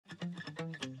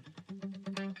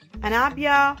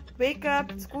Anabia, wake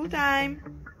up, it's school time.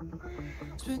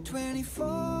 It's been 24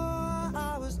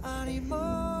 hours, I need more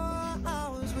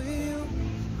hours with you.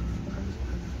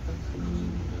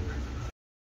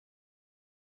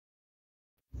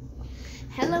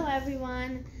 Hello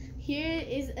everyone, here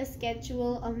is a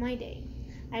schedule of my day.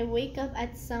 I wake up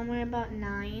at somewhere about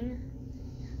 9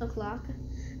 o'clock.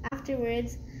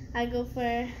 Afterwards, I go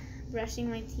for brushing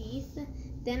my teeth.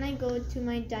 Then I go to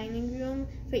my dining room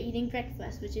for eating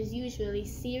breakfast, which is usually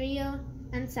cereal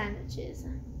and sandwiches.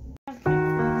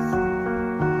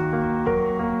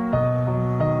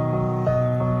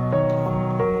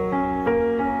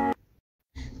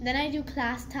 Then I do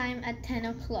class time at 10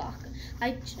 o'clock.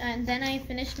 And then I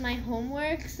finish my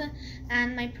homeworks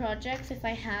and my projects if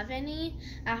I have any.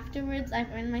 Afterwards, I've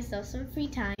earned myself some free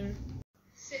time.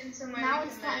 Now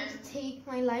it's time to take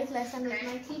my life lesson with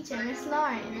my teacher, Miss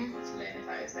Lauren. To learn if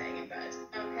I was laying in bed.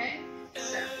 Okay?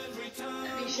 So,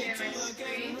 let me share my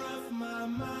screen. And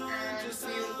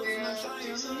we will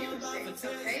do some new things.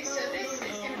 Okay? So this is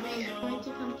going to be I'm going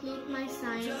to complete my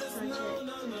science project.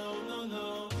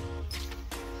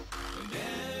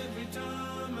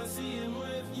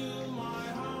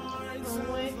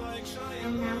 Homework,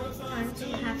 and now it's time to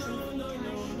have some free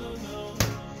time.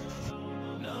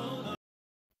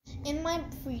 In my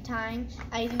free time,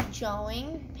 I do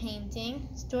drawing, painting,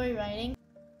 story writing.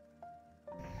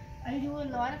 I do a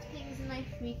lot of things in my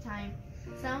free time.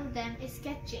 Some of them is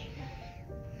sketching.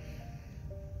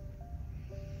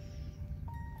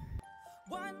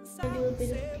 I do a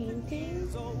bit of painting.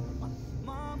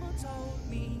 Mama told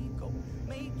me, go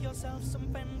make yourself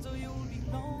some friends or you'll be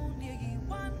lonely.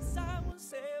 Once I was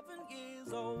 7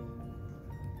 years old.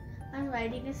 I'm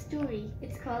writing a story.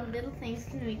 It's called Little Things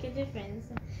Can Make a Difference.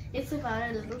 It's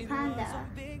about a little panda.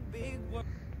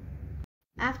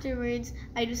 Afterwards,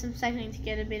 I do some cycling to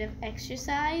get a bit of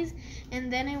exercise, and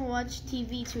then I watch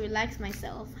TV to relax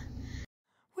myself.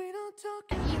 We don't talk.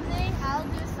 In the evening, I'll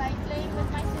do cycling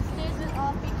with my sisters with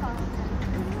all precautions.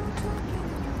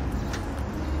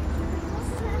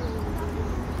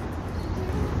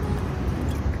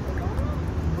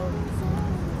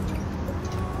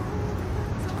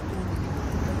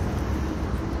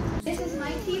 This is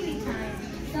my TV time.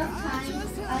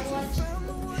 Sometimes I watch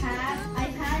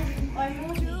iPad or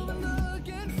movie.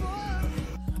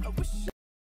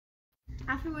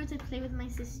 Afterwards, I play with my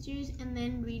sisters and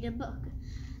then read a book.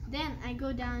 Then I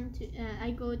go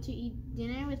to eat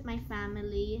dinner with my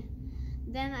family.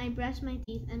 Then I brush my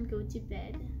teeth and go to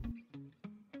bed.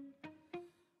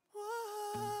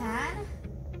 Dad?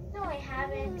 No, I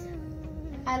haven't.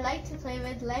 I like to play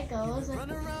with Legos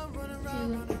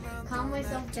to calm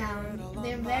myself down.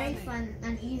 They're very fun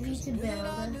and easy to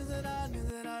build.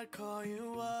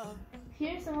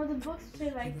 Here are some of the books which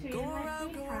I like to read in my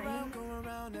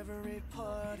free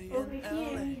time. Over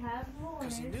here we have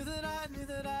Horse.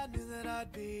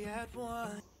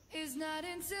 It's not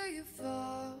until you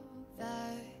fall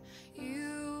that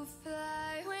you fly.